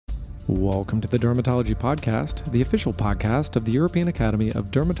Welcome to the Dermatology Podcast, the official podcast of the European Academy of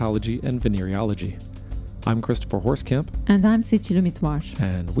Dermatology and Venereology. I'm Christopher Horsekamp. And I'm Seçil Mitvar.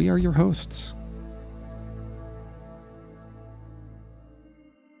 And we are your hosts.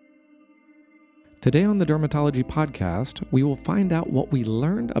 Today on the Dermatology Podcast, we will find out what we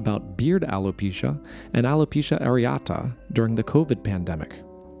learned about beard alopecia and alopecia areata during the COVID pandemic.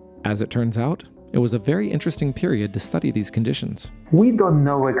 As it turns out, it was a very interesting period to study these conditions. We don't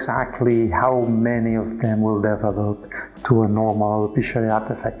know exactly how many of them will develop to a normal alopecia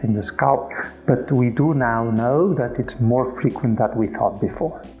areata affecting the scalp, but we do now know that it's more frequent than we thought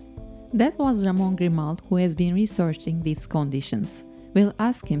before. That was Ramon Grimalt, who has been researching these conditions. We'll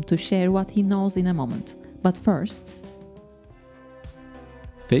ask him to share what he knows in a moment. But first,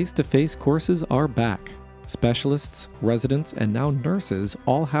 face-to-face courses are back. Specialists, residents, and now nurses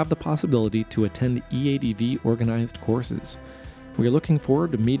all have the possibility to attend EADV organized courses. We are looking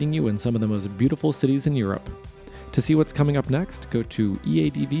forward to meeting you in some of the most beautiful cities in Europe. To see what's coming up next, go to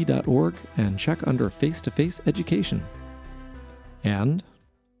eadv.org and check under face-to-face education. And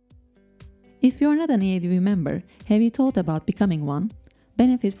if you're not an EADV member, have you thought about becoming one?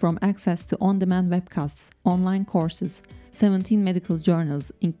 Benefit from access to on-demand webcasts, online courses, 17 medical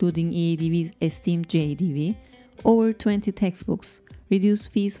journals, including EADV's esteemed JADV, over 20 textbooks,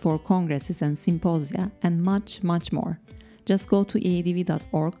 reduced fees for congresses and symposia, and much, much more. Just go to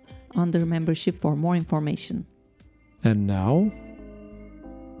eadv.org under membership for more information. And now,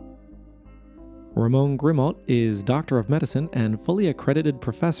 Ramon Grimalt is Doctor of Medicine and fully accredited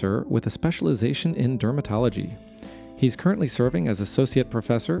professor with a specialization in dermatology. He's currently serving as Associate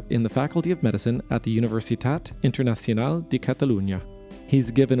Professor in the Faculty of Medicine at the Universitat Internacional de Catalunya.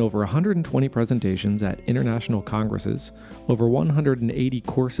 He's given over 120 presentations at international congresses, over 180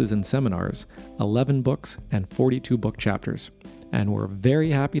 courses and seminars, 11 books, and 42 book chapters. And we're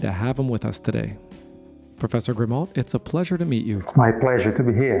very happy to have him with us today. Professor Grimalt, it's a pleasure to meet you. It's my pleasure to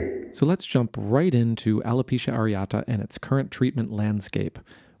be here. So let's jump right into alopecia areata and its current treatment landscape.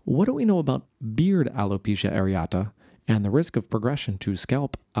 What do we know about beard alopecia areata and the risk of progression to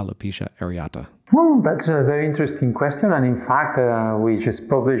scalp alopecia areata? Well, that's a very interesting question, and in fact, we just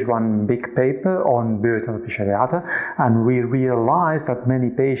published one big paper on beard alopecia areata, and we realized that many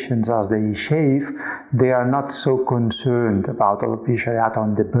patients, as they shave, they are not so concerned about alopecia areata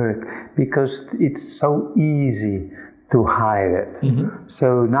on the beard because it's so easy to hide it. Mm-hmm.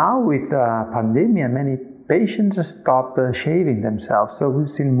 So now with the pandemic, many patients stop shaving themselves. So we've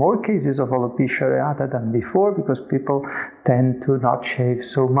seen more cases of alopecia areata than before because people tend to not shave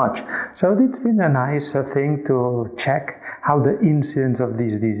so much. So it's been a nice thing to check how the incidence of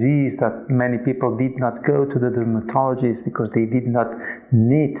this disease, that many people did not go to the dermatologist because they did not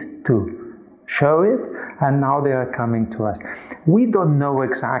need to show it, and now they are coming to us. We don't know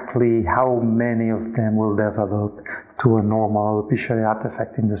exactly how many of them will develop to a normal alopecia areata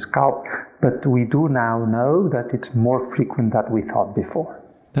affecting the scalp, but we do now know that it's more frequent than we thought before.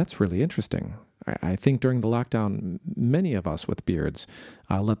 That's really interesting. I think during the lockdown, many of us with beards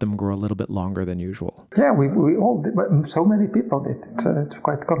let them grow a little bit longer than usual. Yeah, we all did, but so many people did. It's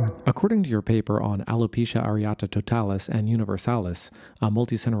quite common. According to your paper on alopecia areata totalis and universalis, a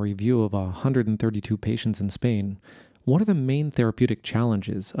multicenter review of 132 patients in Spain, what are the main therapeutic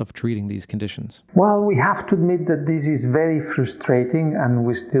challenges of treating these conditions? Well, we have to admit that this is very frustrating and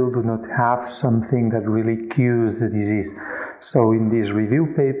we still do not have something that really cures the disease. So in this review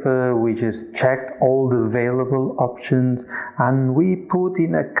paper, we just checked all the available options and we put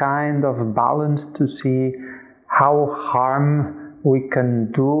in a kind of balance to see how harm we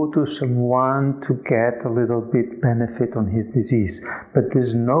can do to someone to get a little bit benefit on his disease. But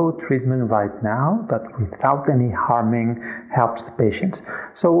there's no treatment right now that without any harming helps the patients.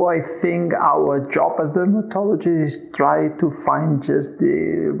 So I think our job as dermatologists is try to find just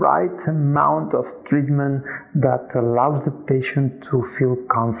the right amount of treatment that allows the patient to feel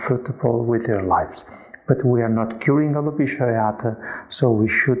comfortable with their lives. But we are not curing alopecia areata, so we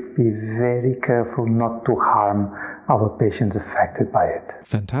should be very careful not to harm our patients affected by it.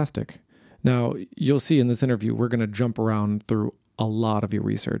 Fantastic. Now, you'll see in this interview, we're going to jump around through a lot of your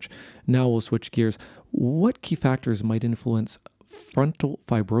research. Now we'll switch gears. What key factors might influence frontal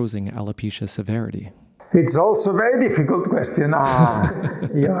fibrosing alopecia severity? It's also a very difficult question.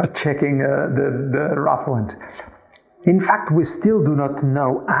 You are checking the rough ones. In fact, we still do not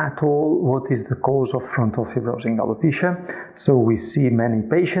know at all what is the cause of frontal fibrosing alopecia. So we see many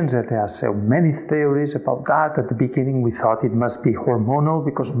patients that there are so many theories about that. At the beginning, we thought it must be hormonal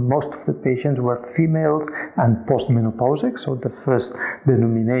because most of the patients were females and postmenopausic. So the first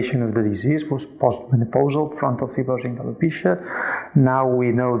denomination of the disease was postmenopausal frontal fibrosing alopecia. Now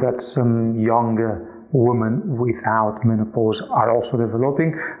we know that some younger women without menopause are also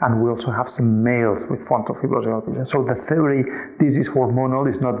developing, and we also have some males with frontal fibrosing alopecia. So the theory this is hormonal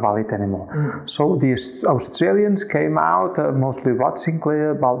is not valid anymore. So the Australians came out, mostly Rod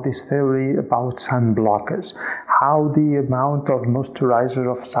Sinclair, about this theory about sun blockers, how the amount of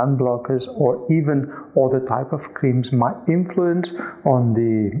moisturizer of sun blockers or even other type of creams might influence on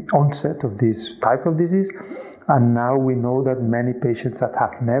the onset of this type of disease. And now we know that many patients that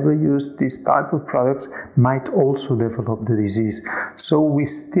have never used this type of products might also develop the disease. So we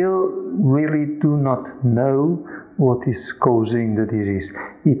still really do not know what is causing the disease.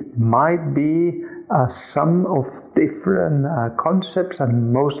 It might be a sum of different concepts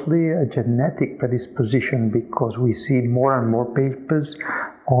and mostly a genetic predisposition, because we see more and more papers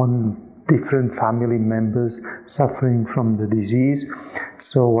on different family members suffering from the disease.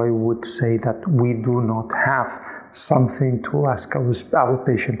 So I would say that we do not have something to ask our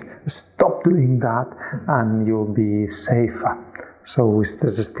patient, stop doing that and you'll be safer. So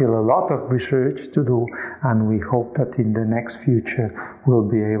there's still a lot of research to do, and we hope that in the next future we'll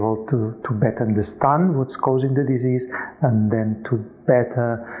be able to better understand what's causing the disease and then to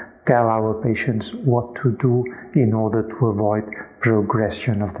better tell our patients what to do in order to avoid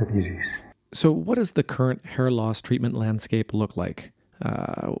progression of the disease. So what does the current hair loss treatment landscape look like,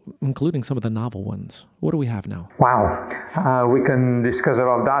 including some of the novel ones? What do we have now? Wow, we can discuss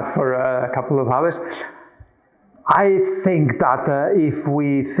about that for a couple of hours. I think that if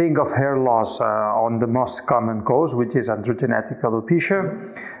we think of hair loss on the most common cause, which is androgenetic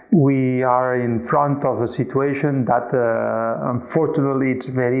alopecia, we are in front of a situation that unfortunately it's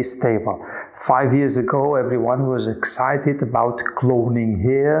very stable. 5 years ago, everyone was excited about cloning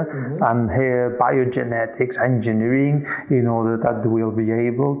hair and hair biogenetics engineering in order that we'll be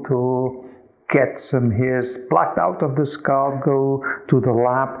able to get some hairs plucked out of the scalp, go to the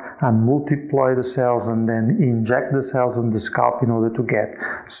lab and multiply the cells and then inject the cells on the scalp in order to get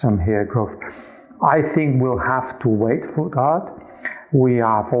some hair growth. I think we'll have to wait for that. We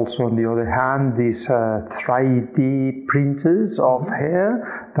have also, on the other hand, these 3D printers of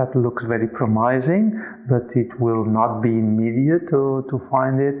hair that looks very promising, but it will not be immediate to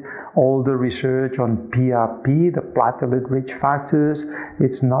find it. All the research on PRP, the platelet-rich factors,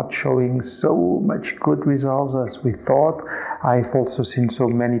 it's not showing so much good results as we thought. I've also seen so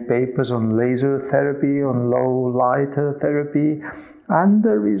many papers on laser therapy, on low light therapy, and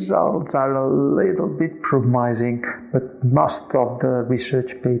the results are a little bit promising, but most of the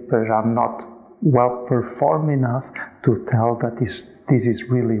research papers are not well performed enough to tell that this is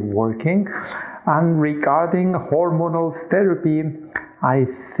really working. And regarding hormonal therapy, I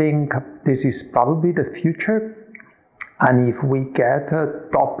think this is probably the future. And if we get a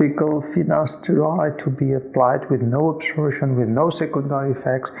topical finasteride to be applied with no absorption, with no secondary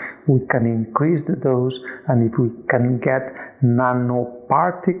effects, we can increase the dose. And if we can get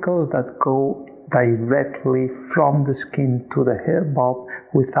nanoparticles that go directly from the skin to the hair bulb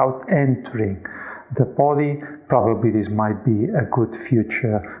without entering the body, probably this might be a good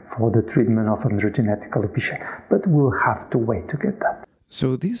future for the treatment of androgenetic alopecia. But we'll have to wait to get that.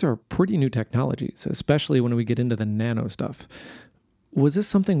 So these are pretty new technologies, especially when we get into the nano stuff. Was this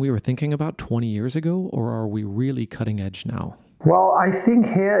something we were thinking about 20 years ago, or are we really cutting edge now? Well, I think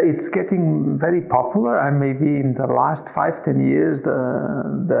here it's getting very popular, and maybe in the last 5-10 years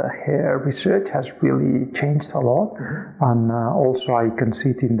the hair research has really changed a lot. And also I can see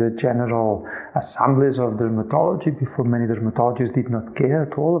it in the general assemblies of dermatology. Before, many dermatologists did not care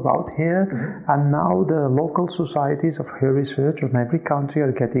at all about hair, and now the local societies of hair research in every country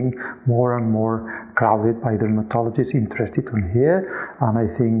are getting more and more crowded by dermatologists interested in hair. And I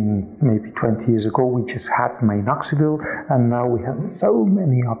think maybe 20 years ago we just had minoxidil, and now we have so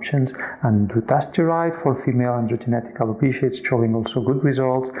many options. And dutasteride for female androgenetic alopecia, it's showing also good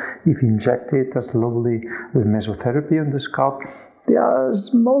results if injected as slowly with mesotherapy on the scalp. There are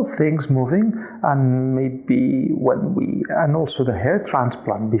small things moving, and maybe and also the hair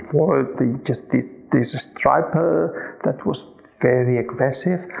transplant. Before they just did this striper that was very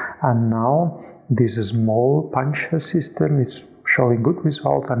aggressive, and now this small punch system is showing good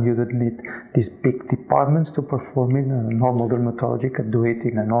results, and you don't need these big departments to perform it. A normal dermatology can do it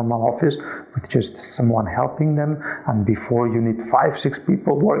in a normal office with just someone helping them, and before you need 5-6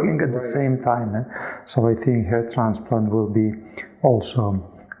 people working at the same time. So I think hair transplant will be also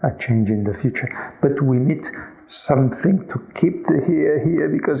a change in the future. But we need something to keep the hair here,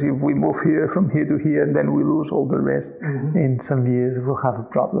 because if we move here from here to here and then we lose all the rest, in some years we'll have a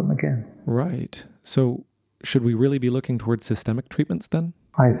problem again. Right. So should we really be looking towards systemic treatments then?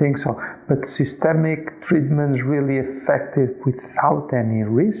 I think so. But systemic treatments really effective without any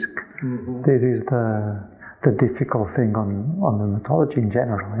risk. This is the difficult thing on dermatology in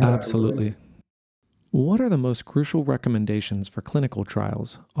general. Yeah? Absolutely. What are the most crucial recommendations for clinical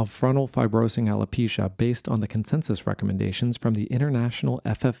trials of frontal fibrosing alopecia based on the consensus recommendations from the International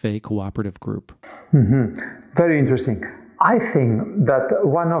FFA Cooperative Group? Very interesting. I think that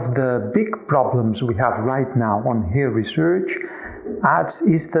one of the big problems we have right now on hair research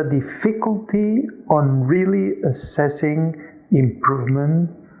is the difficulty on really assessing improvement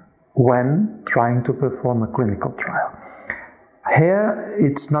when trying to perform a clinical trial. Hair,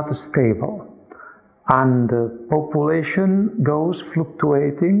 it's not stable. And the population goes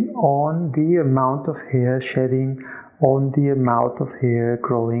fluctuating on the amount of hair shedding, on the amount of hair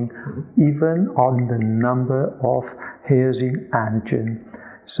growing, even on the number of hairs in anagen.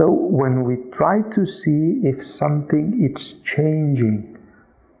 So when we try to see if something is changing,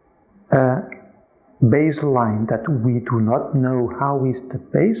 baseline that we do not know how is the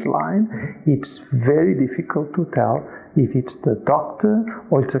baseline, it's very difficult to tell if it's the doctor,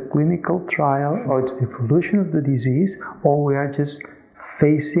 or it's a clinical trial, or it's the evolution of the disease, or we are just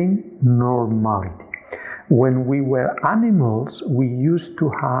facing normality. When we were animals, we used to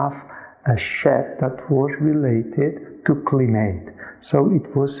have a shed that was related to climate. So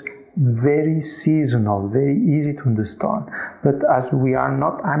it was very seasonal, very easy to understand. But as we are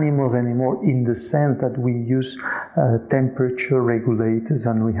not animals anymore in the sense that we use temperature regulators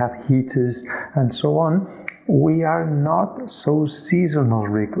and we have heaters and so on, we are not so seasonal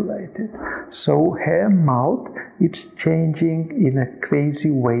regulated. So hair mouth, it's changing in a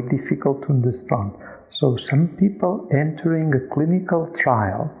crazy way, difficult to understand. So some people entering a clinical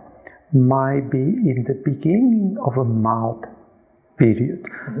trial might be in the beginning of a mouth period.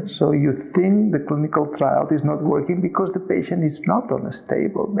 So you think the clinical trial is not working because the patient is not on a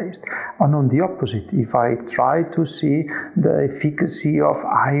stable base. And on the opposite, if I try to see the efficacy of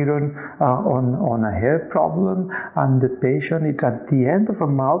iron on a hair problem and the patient is at the end of a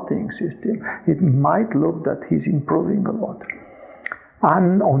mouthing system, it might look that he's improving a lot.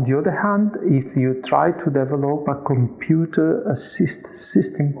 And on the other hand, if you try to develop a computer-assisted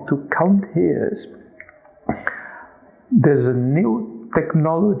system to count hairs, there's a new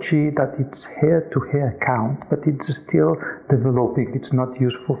technology that it's hair-to-hair count, but it's still developing. It's not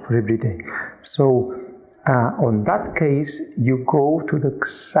useful for every day. So on that case, you go to the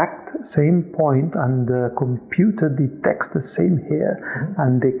exact same point and the computer detects the same hair,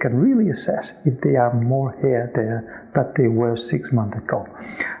 and they can really assess if there are more hair there than they were 6 months ago.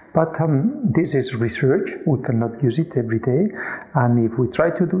 But this is research. We cannot use it every day. And if we try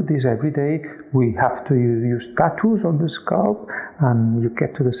to do this every day, we have to use tattoos on the scalp, and you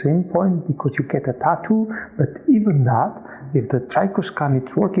get to the same point because you get a tattoo. But even that, if the trichoscan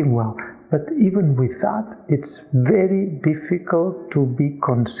is working well, but even with that, it's very difficult to be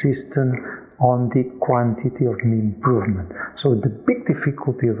consistent on the quantity of improvement. So the big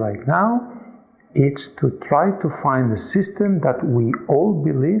difficulty right now is to try to find a system that we all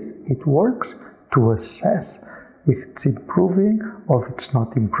believe it works to assess if it's improving or if it's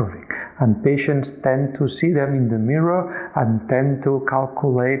not improving. And patients tend to see them in the mirror and tend to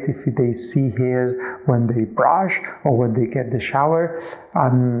calculate if they see hairs when they brush or when they get the shower.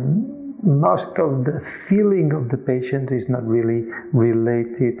 And most of the feeling of the patient is not really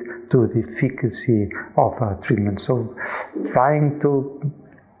related to the efficacy of a treatment. So trying to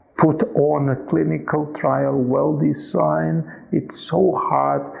put on a clinical trial well designed, it's so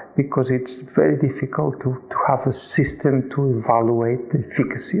hard because it's very difficult to have a system to evaluate the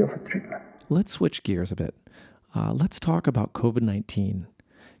efficacy of a treatment. Let's switch gears a bit. Let's talk about COVID-19.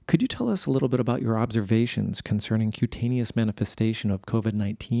 Could you tell us a little bit about your observations concerning cutaneous manifestation of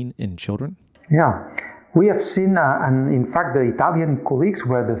COVID-19 in children? Yeah. We have seen, and in fact the Italian colleagues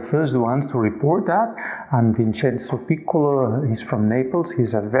were the first ones to report that, and Vincenzo Piccolo, he's from Naples,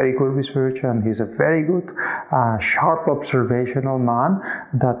 he's a very good researcher and he's a very good, sharp observational man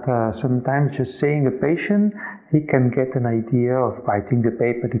that sometimes just seeing a patient, he can get an idea of writing the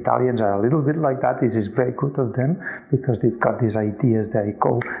paper. The Italians are a little bit like that. This is very good of them because they've got these ideas, they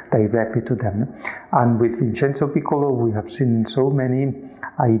go directly to them. And with Vincenzo Piccolo, we have seen so many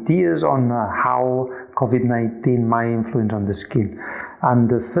ideas on how COVID-19 might influence on the skin. And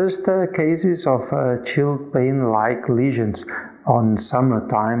the first cases of chill pain-like lesions on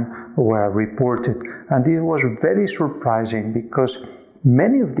summertime were reported. And it was very surprising because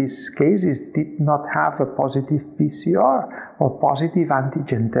many of these cases did not have a positive PCR or positive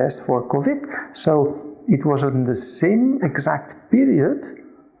antigen test for COVID. So it was on the same exact period,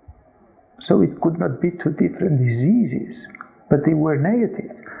 so it could not be two different diseases, but they were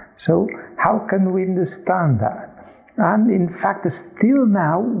negative. So how can we understand that? And in fact, still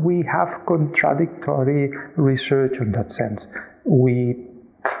now we have contradictory research in that sense. We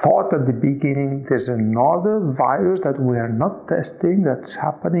thought at the beginning there's another virus that we are not testing that's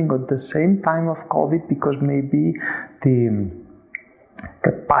happening at the same time of COVID because maybe the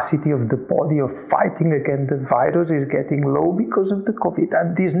capacity of the body of fighting against the virus is getting low because of the COVID,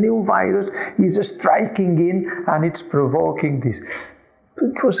 and this new virus is striking in and it's provoking this.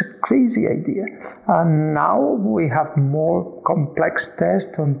 It was a crazy idea. And now we have more complex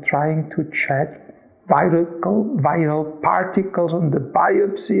tests on trying to check viral particles on the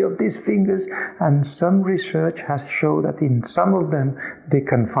biopsy of these fingers, and some research has shown that in some of them they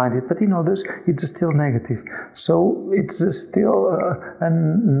can find it, but in others it's still negative. So it's still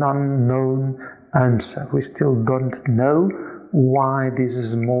an unknown answer. We still don't know why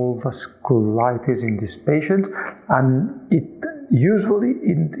this small vasculitis in these patients, and usually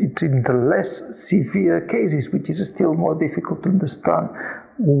it's in the less severe cases, which is still more difficult to understand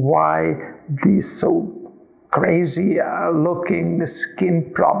why this so crazy looking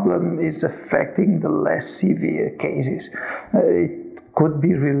skin problem is affecting the less severe cases. It could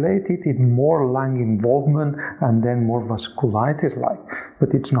be related in more lung involvement and then more vasculitis like, but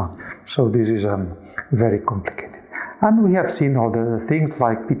it's not. So this is very complicated. And we have seen other things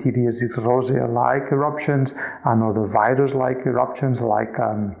like pityriasis rosea-like eruptions and other virus-like eruptions like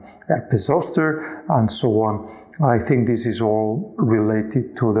herpes zoster and so on. I think this is all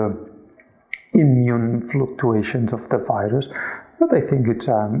related to the immune fluctuations of the virus. But I think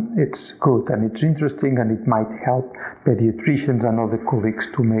it's good and it's interesting, and it might help pediatricians and other colleagues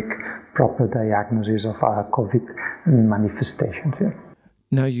to make proper diagnosis of COVID manifestations. Yeah.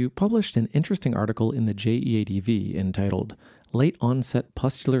 Now, you published an interesting article in the JEADV entitled Late Onset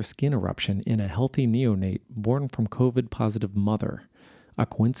Pustular Skin Eruption in a Healthy Neonate Born from COVID-Positive Mother. A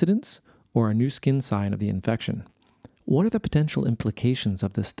coincidence or a new skin sign of the infection? What are the potential implications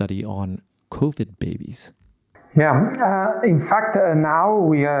of this study on COVID babies? Yeah, in fact, now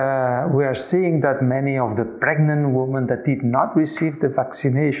we are seeing that many of the pregnant women that did not receive the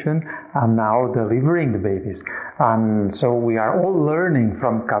vaccination are now delivering the babies. And so we are all learning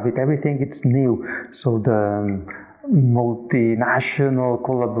from COVID. Everything is new. So the multinational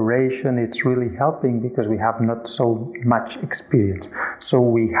collaboration, it's really helping because we have not so much experience. So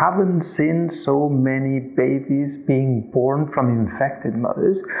we haven't seen so many babies being born from infected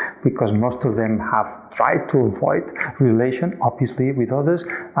mothers because most of them have tried to avoid relation, obviously, with others,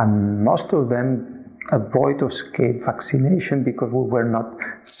 and most of them avoid or escape vaccination because we were not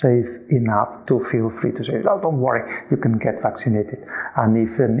safe enough to feel free to say, oh, don't worry, you can get vaccinated. And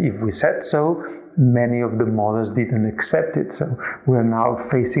even if we said so, many of the mothers didn't accept it. So we're now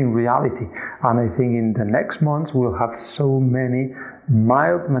facing reality. And I think in the next months, we'll have so many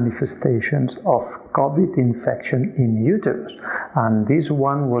mild manifestations of COVID infection in uterus. And this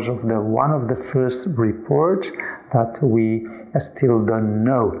one was one of the first reports that we still don't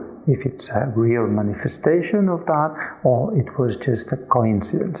know if it's a real manifestation of that or it was just a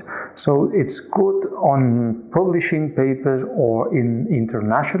coincidence. So it's good on publishing papers or in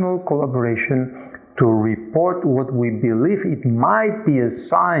international collaboration to report what we believe it might be a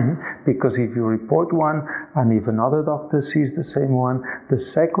sign, because if you report one and if another doctor sees the same one, the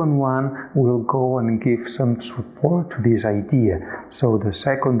second one will go and give some support to this idea. So the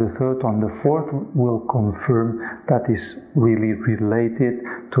second, the third, and the fourth will confirm that is really related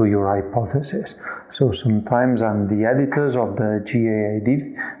to your hypothesis. So sometimes, and the editors of the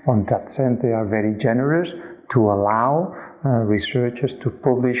JEADV, on that sense, they are very generous to allow researchers to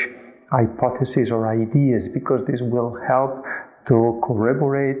publish hypotheses or ideas, because this will help to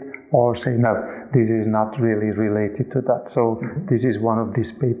corroborate or say, no, this is not really related to that. So this is one of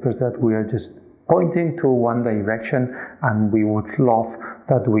these papers that we are just pointing to one direction, and we would love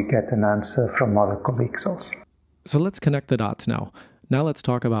that we get an answer from other colleagues also. So let's connect the dots now. Now let's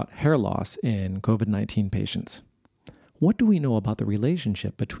talk about hair loss in COVID-19 patients. What do we know about the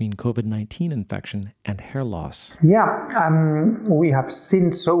relationship between COVID-19 infection and hair loss? We have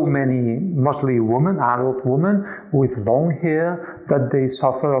seen so many, mostly women, adult women with long hair, that they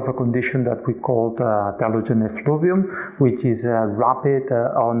suffer of a condition that we call telogen effluvium, which is a rapid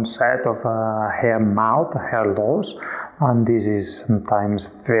onset of hair mouth, hair loss. And this is sometimes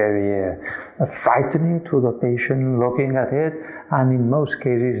very frightening to the patient looking at it, and in most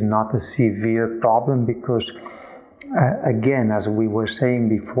cases not a severe problem because again, as we were saying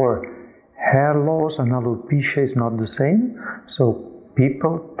before, hair loss and alopecia is not the same. So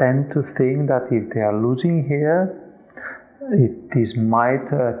people tend to think that if they are losing hair, this might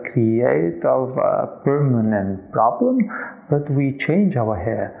create a permanent problem, but we change our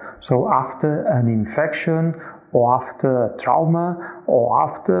hair. So after an infection or after a trauma or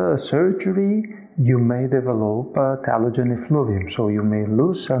after a surgery, you may develop telogen effluvium. So you may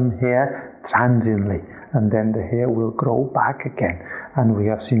lose some hair transiently, and then the hair will grow back again. And we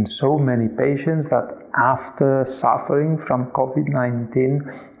have seen so many patients that after suffering from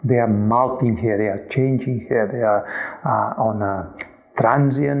COVID-19, they are molting hair, they are changing hair, they are on a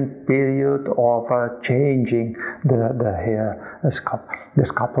transient period of changing the hair, the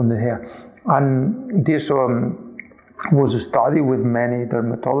scalp on the hair. And this was a study with many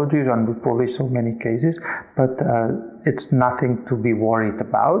dermatologists, and we published so many cases, but it's nothing to be worried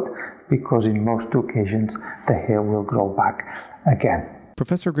about, because in most occasions the hair will grow back again.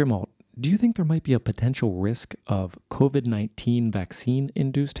 Professor Grimalt, do you think there might be a potential risk of COVID-19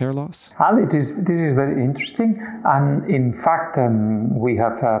 vaccine-induced hair loss? This is very interesting, and in fact we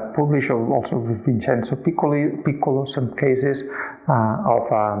have published also with Vincenzo Piccolo some cases of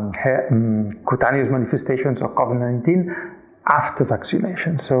cutaneous manifestations of COVID-19 after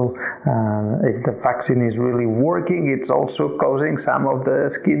vaccination. So if the vaccine is really working, it's also causing some of the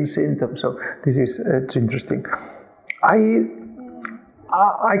skin symptoms. So it's interesting.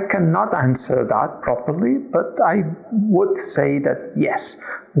 I cannot answer that properly, but I would say that yes,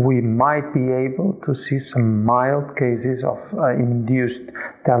 we might be able to see some mild cases of induced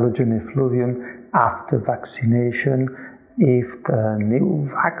telogen effluvium after vaccination if the new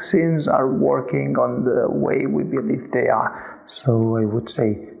vaccines are working on the way we believe they are. So I would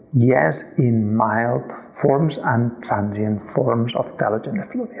say yes in mild forms and transient forms of telogen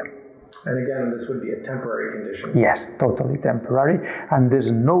effluvium. And again, this would be a temporary condition. Yes, totally temporary. And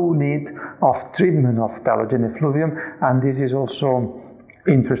there's no need of treatment of telogen effluvium. And this is also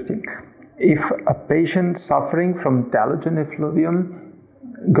interesting. If a patient suffering from telogen effluvium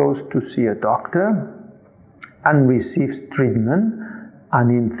goes to see a doctor and receives treatment,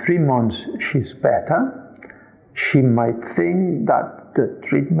 and in 3 months she's better, she might think that the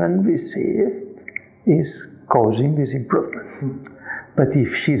treatment received is causing this improvement. But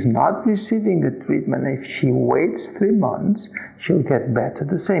if she's not receiving the treatment, if she waits 3 months, she'll get better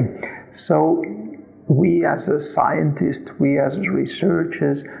the same. So we as a scientist, we as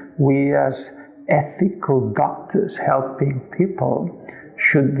researchers, we as ethical doctors helping people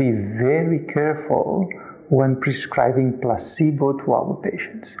should be very careful when prescribing placebo to our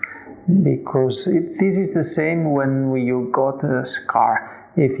patients. Because this is the same when you got a scar.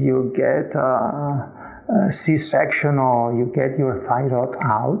 If you get a C-section or you get your thyroid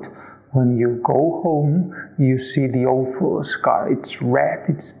out, when you go home, you see the awful scar. It's red,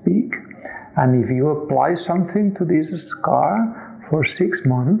 it's big. And if you apply something to this scar for 6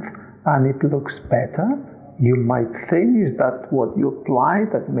 months and it looks better, you might think is that what you apply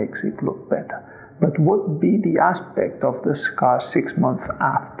that makes it look better. But what would be the aspect of the scar 6 months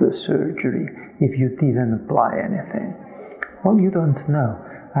after surgery if you didn't apply anything? Well, you don't know.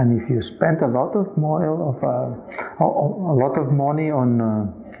 And if you spend a lot of money on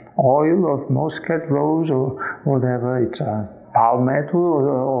oil of muscat rose or whatever, it's palmetto,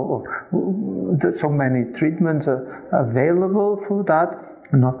 or there's so many treatments available for that.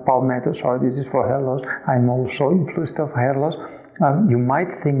 Not palmetto, sorry, this is for hair loss. I'm also influenced of hair loss. You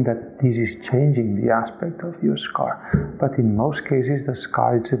might think that this is changing the aspect of your scar, but in most cases the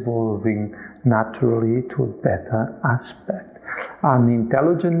scar is evolving naturally to a better aspect. And in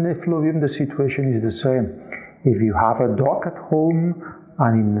telogen effluvium, the situation is the same. If you have a dog at home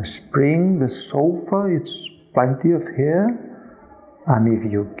and in the spring the sofa, it's plenty of hair, and if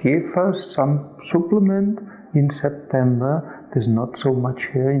you give her some supplement in September, there's not so much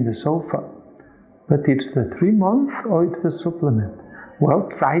hair in the sofa. But it's the 3 month or it's the supplement. Well,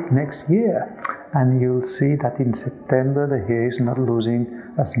 try it next year and you'll see that in September the hair is not losing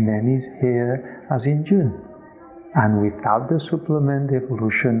as many hair as in June. And without the supplement, the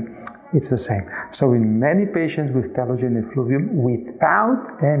evolution, it's the same. So in many patients with telogen effluvium,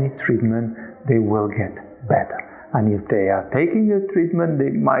 without any treatment, they will get better. And if they are taking the treatment, they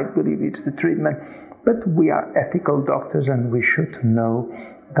might believe it's the treatment. But we are ethical doctors and we should know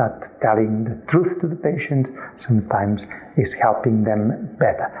that telling the truth to the patient sometimes is helping them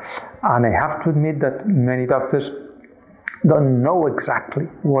better. And I have to admit that many doctors don't know exactly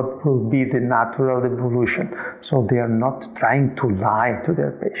what will be the natural evolution. So they are not trying to lie to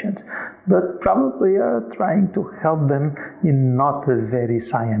their patients, but probably are trying to help them in not a very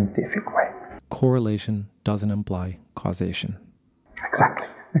scientific way. Correlation doesn't imply causation. Exactly.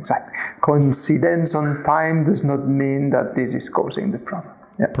 Coincidence on time does not mean that this is causing the problem.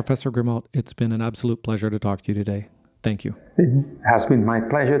 Yeah. Professor Grimalt, it's been an absolute pleasure to talk to you today. Thank you. It has been my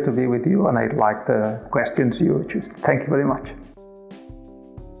pleasure to be with you, and I like the questions you choose. Thank you very much.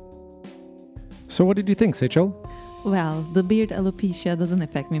 So what did you think, Seychel? Well, the beard alopecia doesn't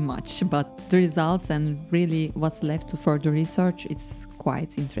affect me much, but the results and really what's left to further research, it's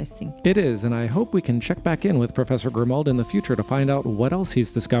quite interesting. It is, and I hope we can check back in with Professor Grimalt in the future to find out what else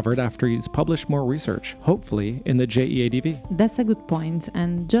he's discovered after he's published more research, hopefully in the JEADV. That's a good point,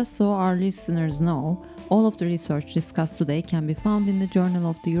 and just so our listeners know, all of the research discussed today can be found in the Journal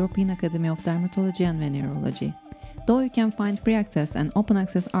of the European Academy of Dermatology and Venereology. Though you can find free access and open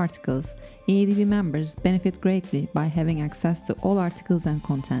access articles, EADV members benefit greatly by having access to all articles and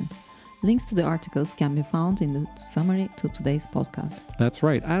content. Links to the articles can be found in the summary to today's podcast. That's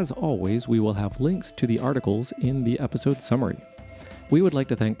right. As always, we will have links to the articles in the episode summary. We would like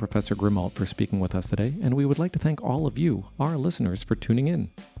to thank Professor Grimalt for speaking with us today, and we would like to thank all of you, our listeners, for tuning in.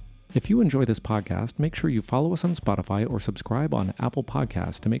 If you enjoy this podcast, make sure you follow us on Spotify or subscribe on Apple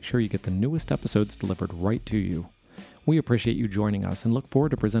Podcasts to make sure you get the newest episodes delivered right to you. We appreciate you joining us and look forward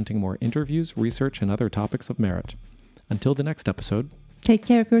to presenting more interviews, research, and other topics of merit. Until the next episode, take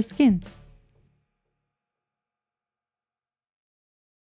care of your skin.